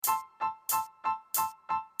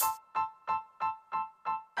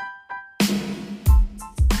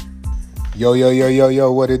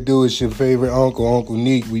Yo, what it do? It's your favorite Uncle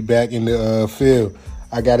Neek. We back in the field.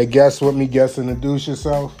 I got a guest with me. Guest, introduce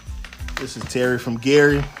yourself. This is Terry from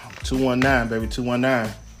Gary. 219, baby,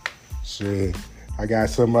 219. Shit. I got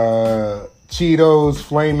some Cheetos,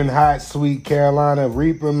 Flaming Hot, Sweet Carolina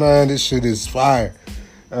Reaper, man. This shit is fire.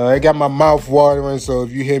 It got my mouth watering, so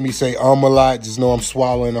if you hear me say a lot, just know I'm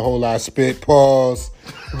swallowing a whole lot of spit. Pause.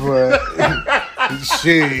 But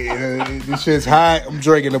shit, this shit's hot. I'm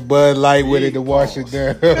drinking a Bud Light with it to wash it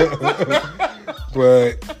down.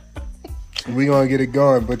 But we gonna get it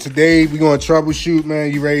going. But today we gonna troubleshoot,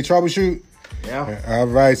 man. You ready to troubleshoot? Yeah. All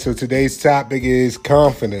right, so today's topic is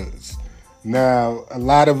confidence. Now, a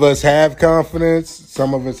lot of us have confidence.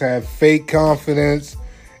 Some of us have fake confidence.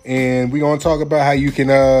 And we're going to talk about how you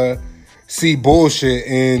can see bullshit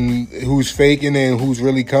in who's faking and who's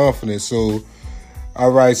really confident. So, all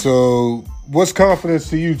right, so what's confidence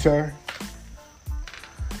to you, Terry?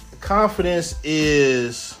 Confidence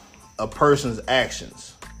is a person's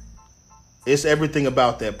actions. It's everything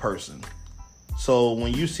about that person. So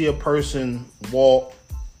when you see a person walk,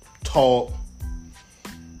 talk,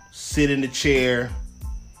 sit in the chair,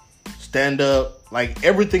 stand up, like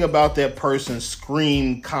everything about that person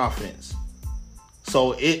scream confidence.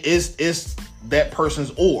 So it's that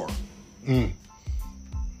person's aura. I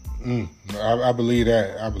believe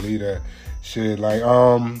that. Shit, like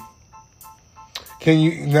how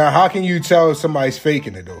can you tell if somebody's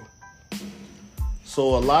faking it though?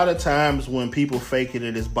 So a lot of times when people faking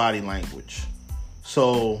it is body language.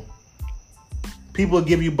 So people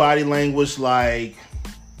give you body language like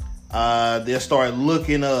they'll start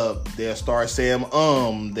looking up. They'll start saying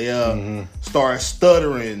They'll start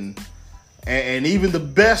stuttering. And even the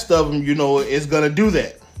best of them, is going to do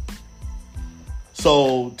that.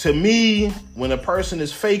 So to me, when a person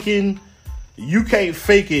is faking, you can't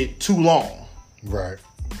fake it too long. Right.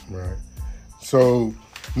 So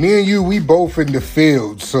me and you, we both in the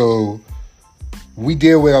field. So we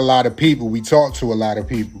deal with a lot of people. We talk to a lot of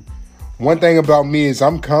people. One thing about me is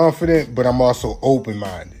I'm confident, but I'm also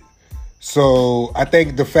open-minded. So I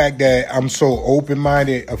think the fact that I'm so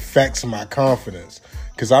open-minded affects my confidence,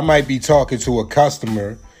 because I might be talking to a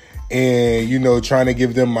customer and, trying to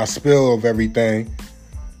give them my spill of everything,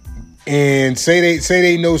 and say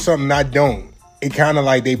they know something I don't. It kind of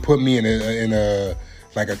like they put me in a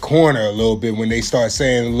corner a little bit when they start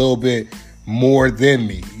saying a little bit more than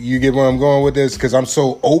me. You get where I'm going with this? Because I'm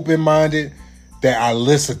so open-minded that I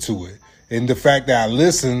listen to it. And the fact that I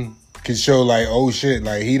listen can show like, oh shit,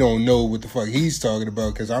 like he don't know what the fuck he's talking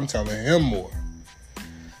about because I'm telling him more.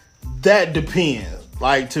 That depends.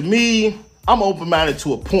 Like to me, I'm open-minded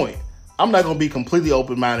to a point. I'm not going to be completely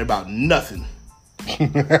open-minded about nothing.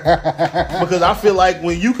 Because I feel like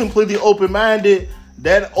when you completely open-minded,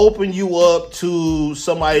 that open you up to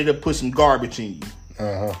somebody to put some garbage in you.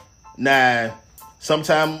 Uh-huh. Now,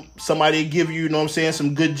 sometimes somebody give you,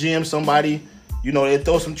 some good gems. Somebody, they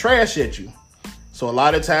throw some trash at you. So a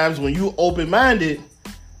lot of times when you open-minded,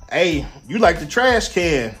 hey, you like the trash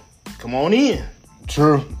can. Come on in.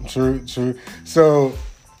 True. So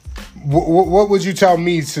what would you tell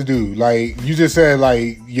me to do? Like you just said,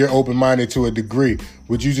 like you're open-minded to a degree.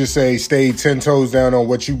 Would you just say stay 10 toes down on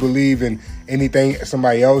what you believe and anything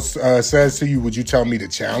somebody else says to you? Would you tell me to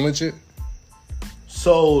challenge it?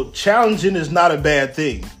 So challenging is not a bad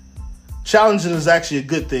thing. Challenging is actually a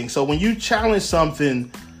good thing. So when you challenge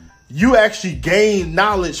something, you actually gain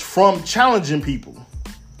knowledge from challenging people.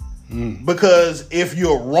 Because if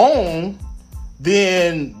you're wrong,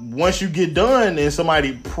 then once you get done and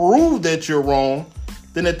somebody prove that you're wrong,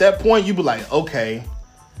 then at that point you be like, okay,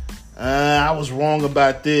 I was wrong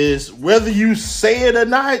about this. Whether you say it or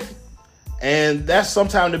not, and that's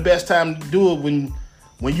sometimes the best time to do it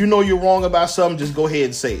when you know you're wrong about something, just go ahead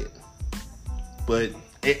and say it. But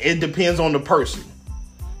it depends on the person.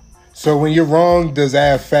 So when you're wrong, does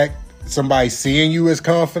that affect somebody seeing you as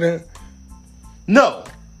confident? No.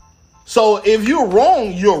 So if you're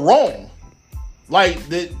wrong, you're wrong. Like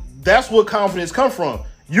that's what confidence comes from.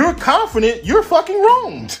 You're confident, you're fucking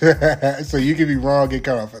wrong. So you can be wrong and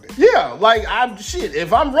confident. Yeah, like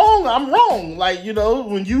if I'm wrong, I'm wrong. Like,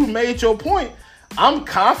 when you made your point, I'm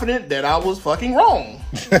confident that I was fucking wrong.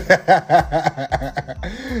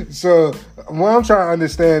 So what I'm trying to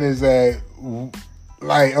understand is that,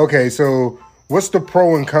 like, okay, so what's the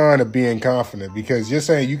pro and con of being confident? Because you're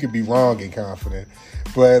saying you could be wrong and confident.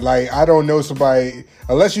 But, like, I don't know somebody,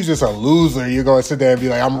 unless you're just a loser, you're going to sit there and be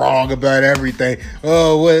like, I'm wrong about everything.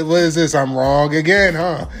 Oh, what is this? I'm wrong again,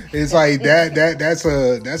 huh? It's like that's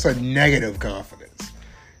a negative confidence.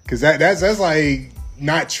 Because that's like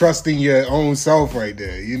not trusting your own self right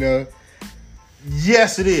there,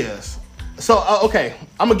 Yes, it is. So, okay,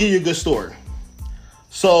 I'm going to give you a good story.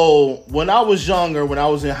 So, when I was younger, when I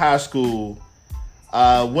was in high school,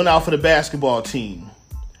 I went out for the basketball team.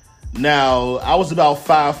 Now, I was about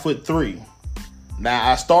 5'3".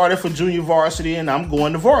 Now, I started for junior varsity, and I'm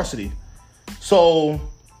going to varsity. So,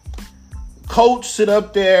 coach sit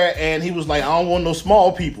up there, and he was like, I don't want no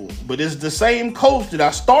small people. But it's the same coach that I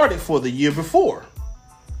started for the year before.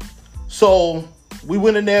 So, we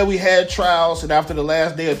went in there, we had trials, and after the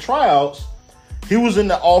last day of trials, he was in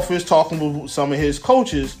the office talking with some of his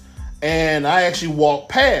coaches, and I actually walked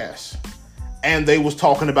past, and they was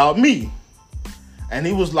talking about me. And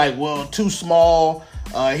he was like, well, too small.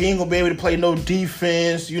 He ain't going to be able to play no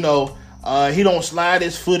defense. He don't slide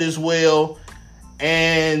his foot as well.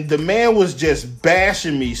 And the man was just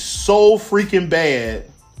bashing me so freaking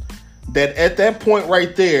bad that at that point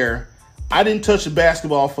right there, I didn't touch the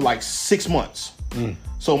basketball for like 6 months.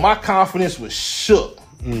 So my confidence was shook.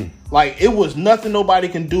 Like, it was nothing nobody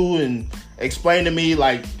can do and explain to me.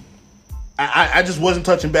 Like, I just wasn't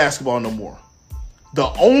touching basketball no more. The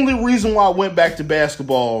only reason why I went back to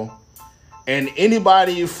basketball, and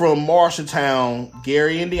anybody from Marshalltown,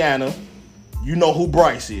 Gary, Indiana, you know who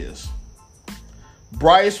Bryce is.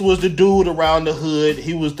 Bryce was the dude around the hood.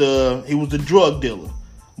 He was the drug dealer,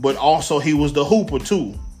 but also he was the hooper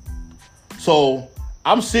too. So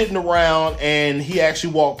I'm sitting around, and he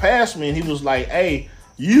actually walked past me, and he was like, hey,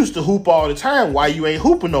 you used to hoop all the time. Why you ain't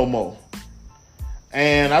hooping no more?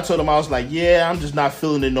 And I told him, I was like, yeah, I'm just not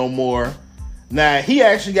feeling it no more. Now, he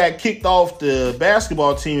actually got kicked off the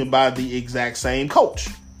basketball team by the exact same coach.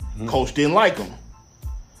 Coach didn't like him.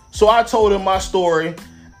 So I told him my story,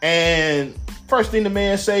 and first thing the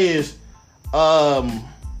man say is,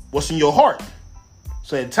 what's in your heart?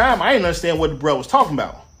 So at the time, I didn't understand what the bro was talking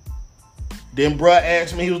about. Then bro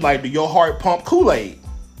asked me, he was like, do your heart pump Kool-Aid?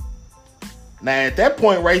 Now, at that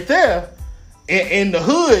point right there, in the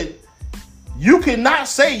hood, you cannot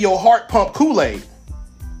say your heart pump Kool-Aid.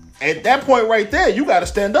 At that point right there, you got to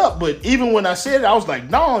stand up. But even when I said it, I was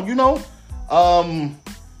like, no,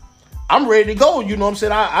 I'm ready to go. You know what I'm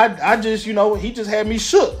saying? I just, he just had me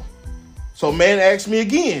shook. So man asked me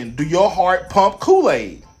again, do your heart pump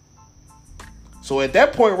Kool-Aid? So at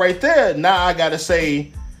that point right there, now I got to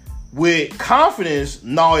say with confidence,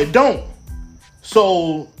 no, it don't.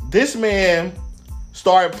 So this man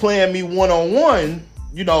started playing me one-on-one,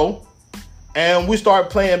 and we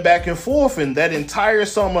started playing back and forth. And that entire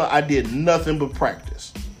summer, I did nothing but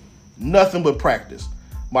practice. Nothing but practice.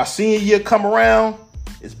 My senior year come around,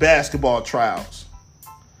 it's basketball tryouts.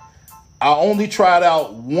 I only tried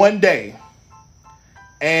out one day.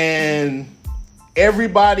 And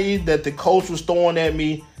everybody that the coach was throwing at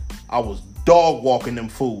me, I was dog walking them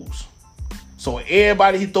fools. So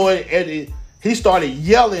everybody he threw it at it, he started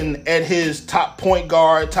yelling at his top point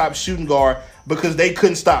guard, top shooting guard, because they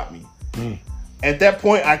couldn't stop me. At that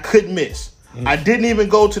point, I couldn't miss. I didn't even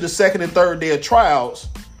go to the second and third day of tryouts.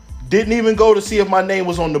 Didn't even go to see if my name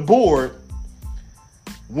was on the board.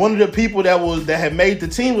 One of the people that had made the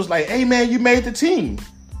team was like, hey man, you made the team.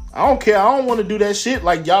 I don't care. I don't want to do that shit.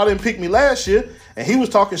 Like, y'all didn't pick me last year. And he was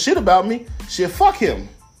talking shit about me. Shit, fuck him.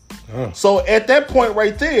 So at that point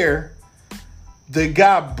right there, the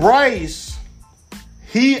guy Bryce,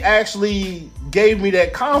 he actually gave me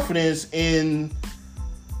that confidence in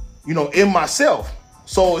myself.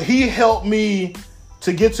 So he helped me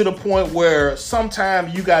to get to the point where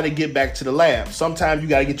sometimes you got to get back to the lab. Sometimes you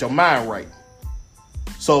got to get your mind right.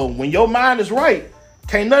 So when your mind is right,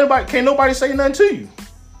 can't nobody say nothing to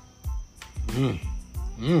you.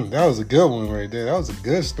 That was a good one right there. That was a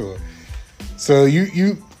good story. So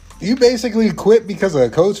you basically quit because a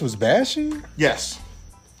coach was bashing you? Yes.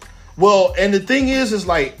 Well, and the thing is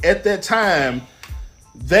like at that time,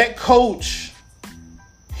 that coach,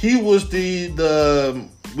 he was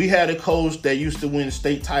we had a coach that used to win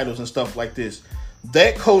state titles and stuff like this.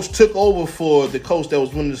 That coach took over for the coach that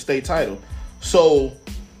was winning the state title. So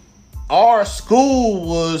our school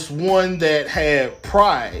was one that had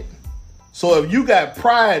pride. So if you got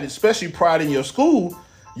pride, especially pride in your school,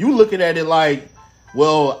 you looking at it like,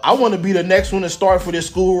 well, I want to be the next one to start for this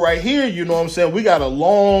school right here. You know what I'm saying? We got a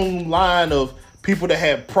long line of people that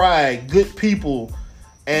have pride, good people.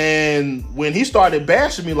 And when he started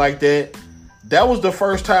bashing me like that, that was the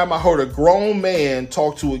first time I heard a grown man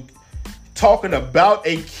talking about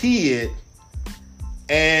a kid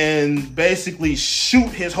and basically shoot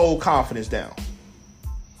his whole confidence down.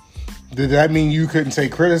 Did that mean you couldn't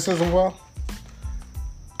take criticism well?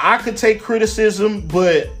 I could take criticism,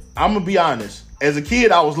 but I'm going to be honest. As a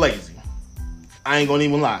kid, I was lazy. I ain't going to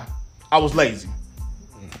even lie. I was lazy.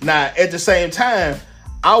 Now, at the same time,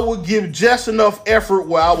 I would give just enough effort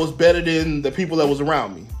where I was better than the people that was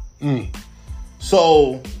around me.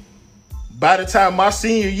 So by the time my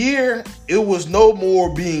senior year, it was no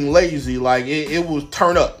more being lazy. Like it was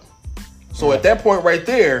turn up. So at that point right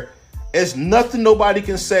there, it's nothing nobody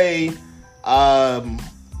can say.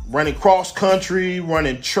 Running cross country,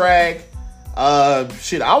 running track.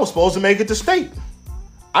 Shit, I was supposed to make it to state.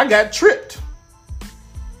 I got tripped.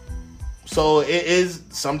 So it is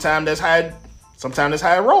sometimes that's how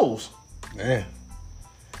it rolls. Man,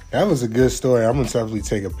 that was a good story. I'm gonna definitely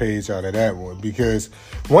take a page out of that one, because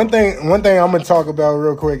one thing I'm gonna talk about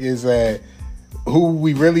real quick is that who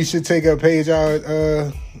we really should take a page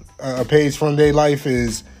from their life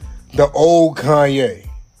is the old Kanye.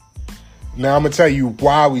 Now I'm gonna tell you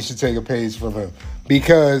why we should take a page from him.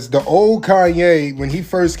 Because the old Kanye, when he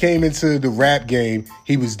first came into the rap game,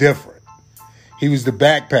 he was different. He was the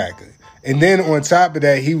backpacker. And then on top of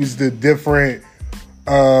that, he was the different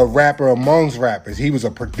rapper amongst rappers. He was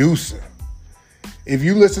a producer. If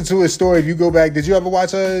you listen to his story, if you go back, did you ever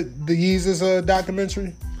watch the Yeezus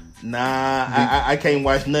documentary? Nah, I can't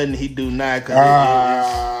watch nothing he do now.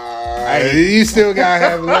 You still gotta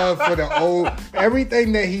have love for the old.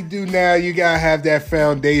 Everything that he do now, you gotta have that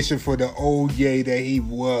foundation for the old Ye that he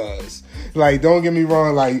was. Like, don't get me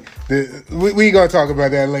wrong. Like, we gonna talk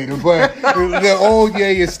about that later. But the old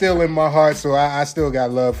Ye is still in my heart, so I still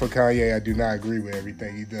got love for Kanye. I do not agree with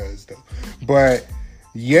everything he does, though. But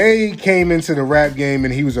Ye came into the rap game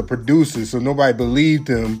and he was a producer, so nobody believed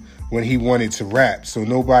him when he wanted to rap. So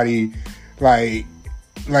nobody, like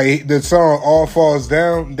the song All Falls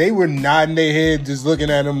Down, they were nodding their head just looking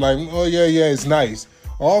at him like, oh yeah, it's nice.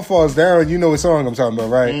 All Falls Down, you know what song I'm talking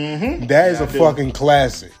about, right? Mm-hmm. That is a fucking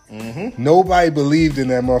classic. Mm-hmm. Nobody believed in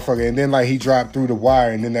that motherfucker. And then like he dropped Through the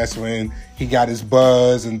Wire, and then that's when he got his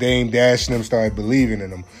buzz and Dame Dash and them started believing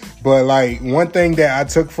in him. But like one thing that I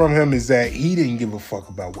took from him is that he didn't give a fuck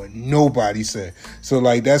about what nobody said. So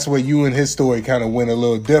like that's where you and his story kind of went a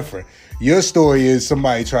little different. Your story is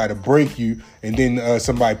somebody tried to break you and then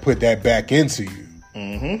somebody put that back into you.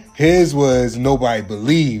 Mm-hmm. His was nobody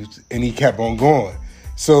believed and he kept on going.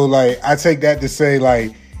 So like I take that to say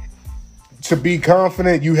like to be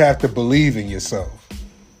confident, you have to believe in yourself.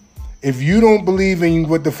 If you don't believe in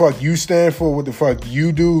what the fuck you stand for, what the fuck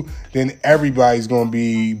you do, then everybody's going to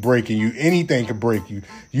be breaking you. Anything could break you.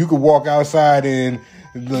 You could walk outside and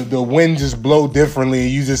the wind just blow differently and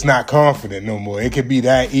you just not confident no more. It could be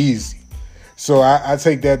that easy. So I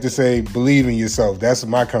take that to say believe in yourself. That's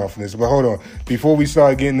my confidence. But hold on. Before we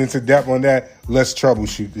start getting into depth on that, let's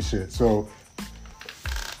troubleshoot the shit. So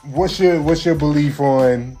what's your belief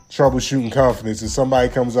on troubleshooting confidence? If somebody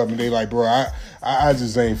comes up and they like, bro, I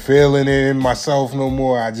just ain't feeling it in myself no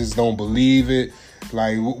more. I just don't believe it.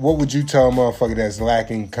 Like, what would you tell a motherfucker that's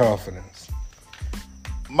lacking confidence?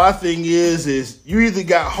 My thing is you either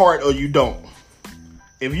got heart or you don't.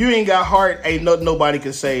 If you ain't got heart, ain't nothing nobody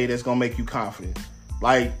can say that's gonna make you confident.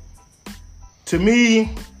 Like, to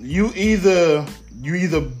me, you either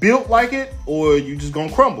built like it or you just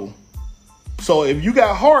gonna crumble. So if you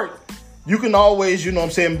got heart, you can always, you know what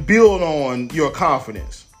I'm saying, build on your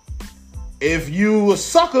confidence. If you a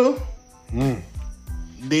sucker,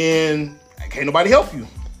 then can't nobody help you.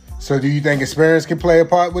 So do you think experience can play a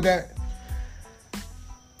part with that?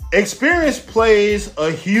 Experience plays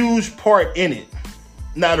a huge part in it.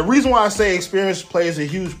 Now, the reason why I say experience plays a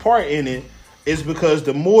huge part in it is because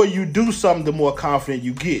the more you do something, the more confident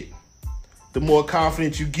you get. The more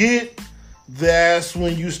confident you get, that's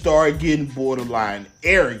when you start getting borderline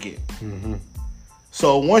arrogant. Mm-hmm.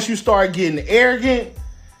 So once you start getting arrogant,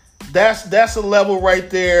 that's a level right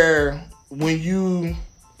there when you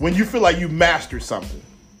feel like you mastered something.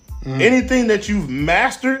 Mm. Anything that you've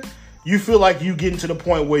mastered, you feel like you getting to the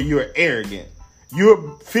point where you're arrogant.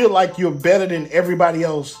 You feel like you're better than everybody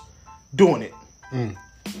else doing it. Mm.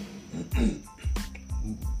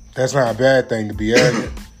 That's not a bad thing to be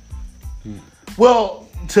arrogant. Well,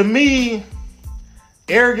 to me,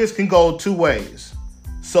 arrogance can go two ways.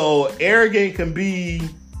 So arrogant can be,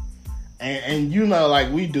 and you know,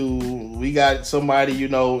 like we do, we got somebody, you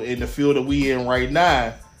know, in the field that we in right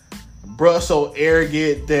now, bruh, so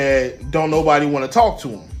arrogant that don't nobody want to talk to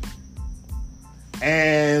him.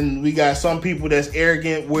 And we got some people that's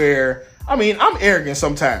arrogant where, I mean, I'm arrogant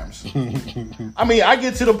sometimes. I mean, I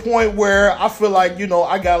get to the point where I feel like, you know,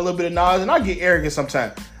 I got a little bit of knowledge and I get arrogant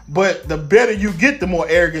sometimes. But the better you get, the more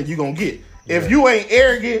arrogant you're going to get. Yeah. If you ain't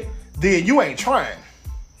arrogant, then you ain't trying.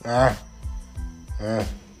 And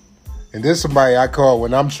this somebody I call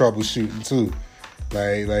when I'm troubleshooting too.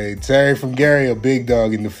 Like Terry from Gary, a big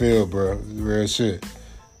dog in the field, bro. Real shit.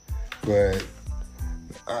 But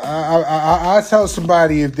I tell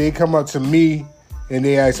somebody if they come up to me and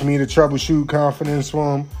they ask me to troubleshoot confidence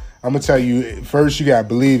for them, I'm gonna tell you first you gotta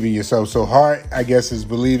believe in yourself. So heart, I guess, is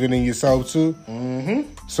believing in yourself too.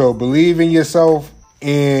 Mm-hmm. So believe in yourself,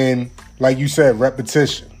 and like you said,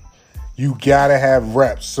 repetition. You gotta have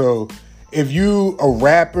reps. So if you a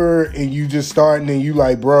rapper and you just starting and you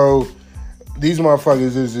like, bro, these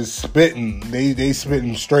motherfuckers is just spitting. They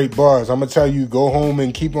spitting straight bars. I'm gonna tell you, go home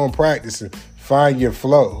and keep on practicing. Find your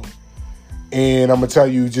flow. And I'm gonna tell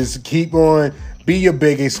you, just keep on, be your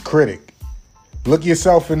biggest critic. Look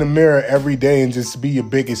yourself in the mirror every day and just be your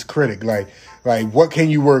biggest critic. Like what can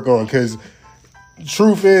you work on? Because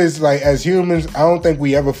truth is, like, as humans, I don't think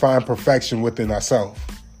we ever find perfection within ourselves.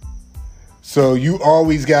 So you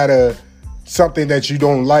always gotta something that you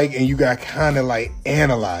don't like, and you got to kind of like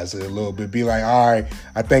analyze it a little bit. Be like, all right,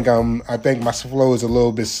 I think my flow is a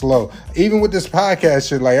little bit slow. Even with this podcast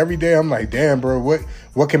shit, like every day I'm like, damn, bro,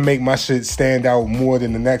 what can make my shit stand out more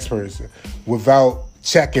than the next person without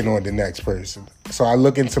checking on the next person? So I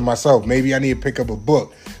look into myself. Maybe I need to pick up a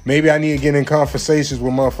book. Maybe I need to get in conversations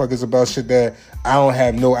with motherfuckers about shit that I don't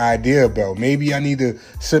have no idea about. Maybe I need to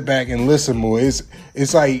sit back and listen more.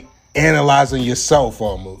 It's like analyzing yourself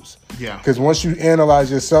almost. Yeah. Because once you analyze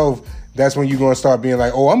yourself, that's when you're going to start being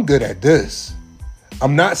like, oh, I'm good at this.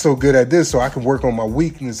 I'm not so good at this, so I can work on my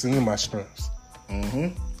weaknesses and my strengths.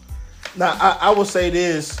 Mm-hmm. Now, I will say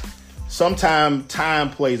this. Sometimes time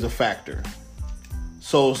plays a factor.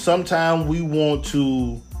 So sometimes we want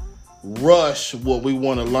to rush what we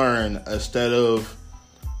want to learn instead of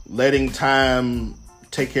letting time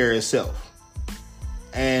take care of itself.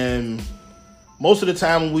 And most of the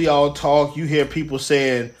time when we all talk, you hear people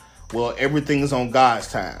saying, well, everything is on God's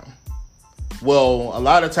time. Well, a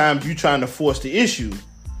lot of times you trying to force the issue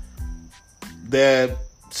that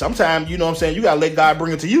sometimes, you know what I'm saying, you got to let God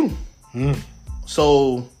bring it to you.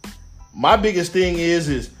 So my biggest thing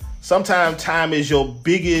is sometimes time is your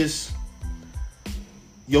biggest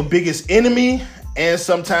enemy, and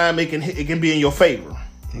sometimes it can be in your favor.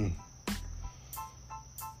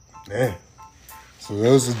 Man. So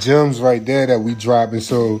those are gems right there that we dropping.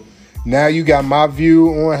 So now you got my view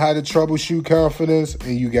on how to troubleshoot confidence,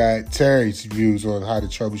 and you got Terry's views on how to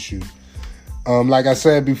troubleshoot. Like I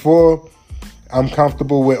said before, I'm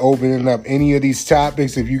comfortable with opening up any of these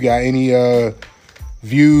topics. If you got any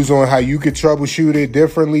views on how you could troubleshoot it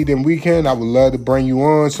differently than we can, I would love to bring you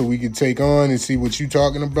on so we can take on and see what you're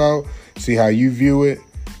talking about, see how you view it.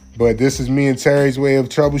 But this is me and Terry's way of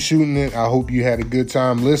troubleshooting it. I hope you had a good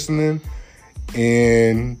time listening.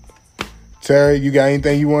 And Terry, you got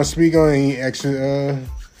anything you want to speak on? Any extra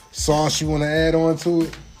sauce you want to add on to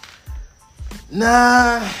it?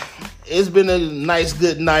 Nah, it's been a nice,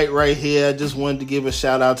 good night right here. I just wanted to give a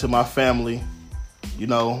shout out to my family. You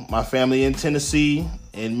know, my family in Tennessee,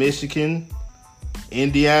 in Michigan,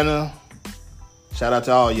 Indiana. Shout out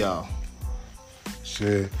to all y'all.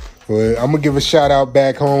 Shit. Well, I'm going to give a shout out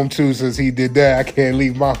back home too, since he did that. I can't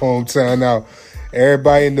leave my hometown out.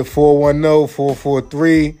 Everybody in the 410,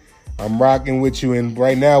 443, I'm rocking with you. And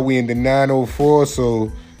right now we in the 904,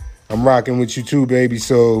 so I'm rocking with you too, baby.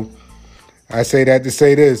 So I say that to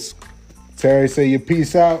say this. Terry, say your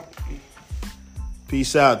peace out.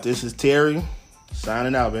 Peace out. This is Terry.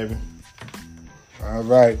 Signing out, baby. All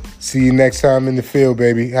right. See you next time in the field,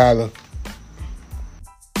 baby. Holla.